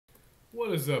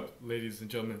What is up, ladies and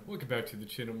gentlemen? Welcome back to the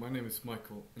channel. My name is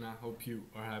Michael, and I hope you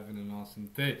are having an awesome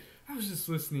day. I was just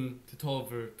listening to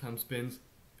Touliver times BINZ,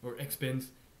 or ex-BINZ,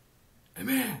 and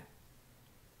man,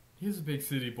 he's a big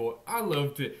city boy. I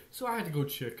loved it, so I had to go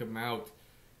check him out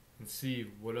and see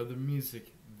what other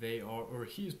music they are, or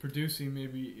he is producing.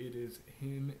 Maybe it is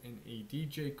him and a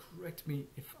DJ. Correct me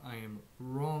if I am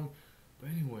wrong.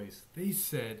 But anyways, they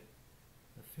said,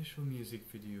 official music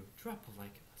video. Drop a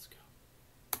like and let's go.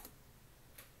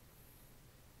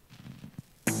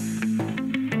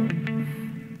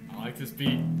 I like this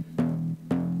beat.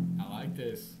 I like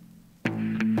this.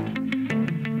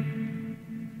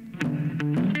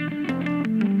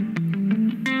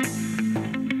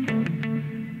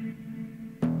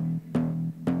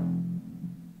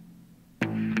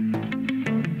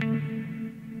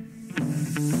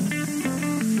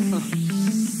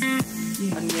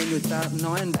 Anh nghe người ta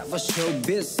nói anh đã vào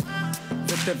showbiz.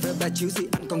 VTV ba chữ gì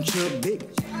anh còn chưa biết.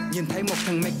 Nhìn thấy một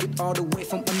thằng make it all the way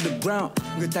from underground.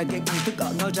 Người ta ghen ăn tức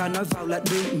ở nói ra nói vào là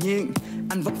đương nhiên.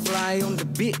 Anh vẫn fly on the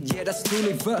beat, yeah that's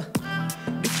Touliver.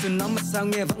 Biết từ nó mà sao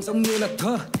nghe vẫn giống như là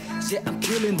thơ. Yeah I'm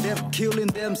killing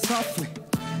them softly.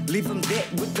 Leave them dead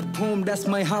with the poem,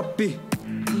 that's my hobby.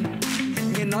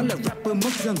 Nghe nói là rapper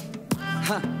mất dần.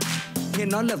 Nghe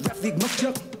nói là rap Việt mất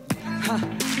chất.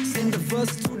 Send the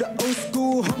verse to the old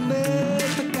school homie.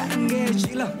 Tất cả anh nghe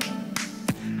chỉ là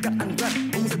các anh rap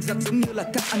cũng giật giật giống như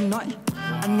là các anh nói.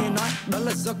 Anh nghe nói đó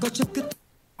là do có chất kích.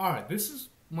 Alright, this is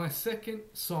my second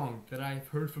song that I've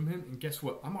heard from him, and guess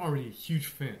what? I'm already a huge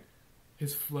fan.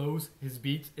 His flows, his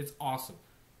beats, it's awesome.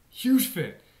 Huge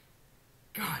fan.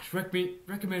 Gosh,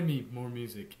 recommend me more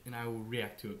music, and I will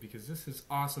react to it because this is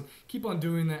awesome. Keep on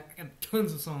doing that. I got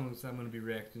tons of songs I'm going to be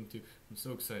reacting to. I'm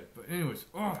so excited. But anyways,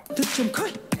 Thức trong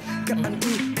khói, các anh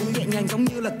yêu cũng nhẹ nhàng giống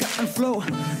như là các anh flow.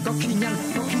 Có khi nhanh,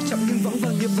 có khi chậm nhưng vẫn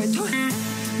vần như vậy thôi.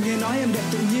 Nghe nói em đẹp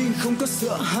tự nhiên không có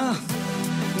sữa ha.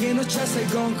 Nghe nói trai Sài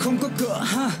Gòn không có cửa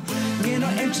ha. Nghe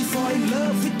nói em chỉ fall in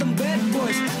love with them bad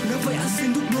boys. Nếu vậy anh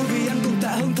xin gấp đôi vì anh còn tệ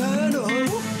hơn thế nữa.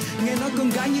 Nghe nói con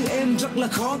gái như em rất là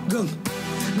khó gần,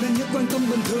 nên những quan tâm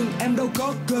bình thường em đâu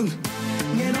có cần.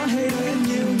 Nghe nói hay đời em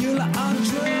nhiều như là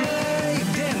Andre.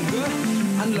 Damn girl,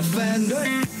 anh là fan đấy.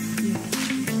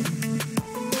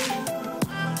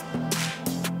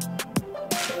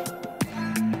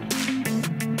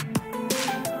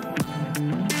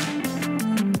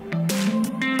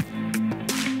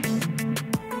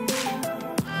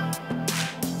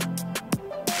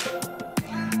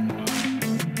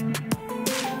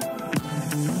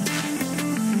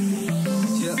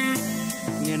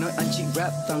 Nghe nói anh chị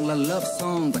rap toàn là love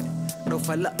song vậy, đâu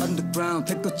phải là underground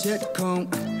thế có chết không?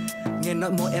 Nghe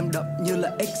nói môi em đậm như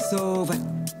là EXO vậy,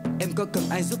 em có cần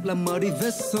ai giúp làm mờ đi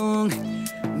vết son?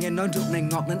 Nghe nói rượu này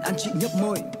ngọt nên anh chị nhấp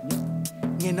môi.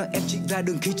 Nghe nói em chị ra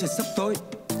đường khi trời sắp tối.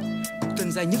 Cuộc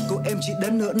tình dài nhất của em chỉ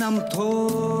đến nửa năm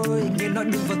thôi. Nghe nói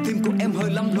đường vào tim của em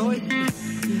hơi lắm lối.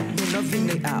 Nghe nói viên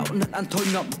này ảo nên anh thôi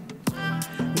ngậm.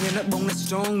 Nghe nói bóng này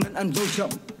strong nên anh vô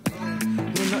trọng.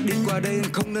 Nghe nói đi qua đây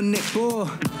anh không nên nẹt cô.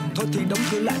 Thôi thì đóng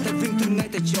cửa lại tại viên thương ngay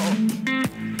tại chỗ.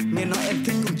 Nghe nói em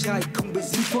thích con trai không bị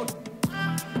dính phốt.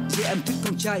 Chứ em thích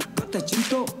con trai có tài chính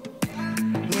tốt.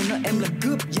 Nghe nói em là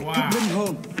cướp dễ cướp linh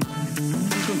hồn.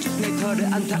 Anh còn chút ngày thơ để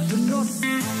anh thả thính nốt.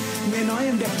 Nghe nói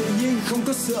em đẹp tự nhiên không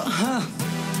có sữa ha.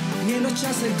 Nghe nói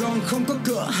trai Sài Gòn không có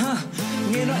cửa ha.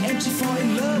 Nghe nói em chỉ fall in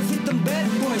love with them bad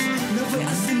boys. Nếu vậy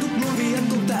anh xin rút lui vì anh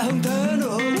còn tệ hơn thế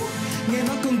nữa. Nghe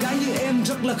nói con gái như em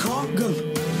rất là khó gần,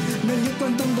 nên những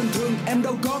quan tâm bình thường em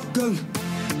đâu có cần.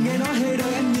 Nghe nói hay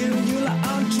đời em nhiều như là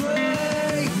Andre.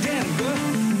 Damn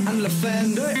girl, anh là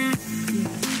fan đấy.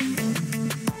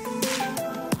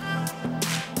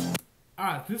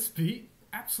 this beat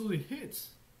absolutely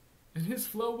hits. And his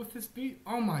flow with this beat,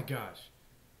 oh my gosh.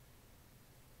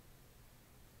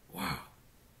 Wow.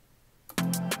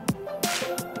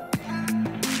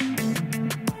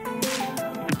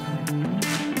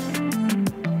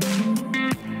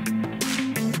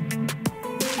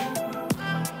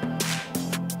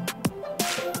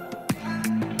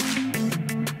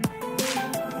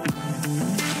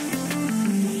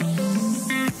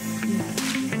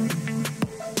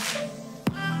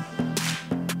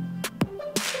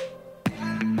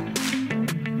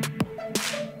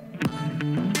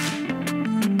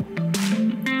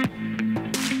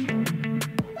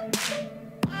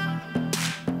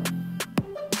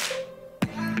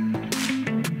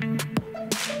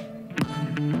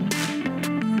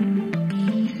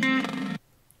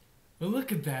 But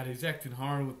look at that, he's acting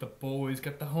hard with the boys,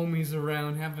 got the homies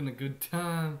around, having a good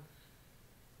time.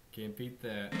 Can't beat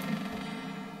that.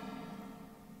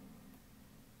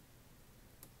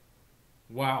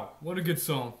 Wow, what a good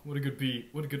song, what a good beat,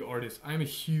 what a good artist. I'm a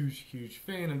huge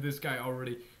fan of this guy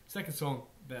already. Second song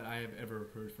that I have ever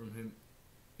heard from him,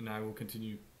 and I will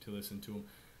continue to listen to him.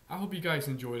 I hope you guys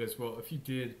enjoyed as well. If you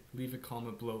did, leave a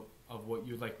comment below of what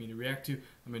you'd like me to react to.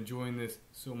 I'm enjoying this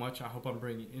so much. I hope I'm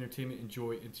bringing entertainment and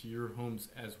joy into your homes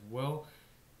as well.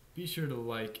 Be sure to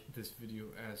like this video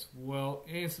as well,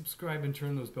 and subscribe and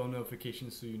turn those bell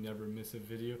notifications so you never miss a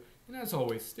video. And as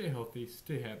always, stay healthy,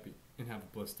 stay happy, and have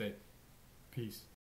a blessed day. Peace.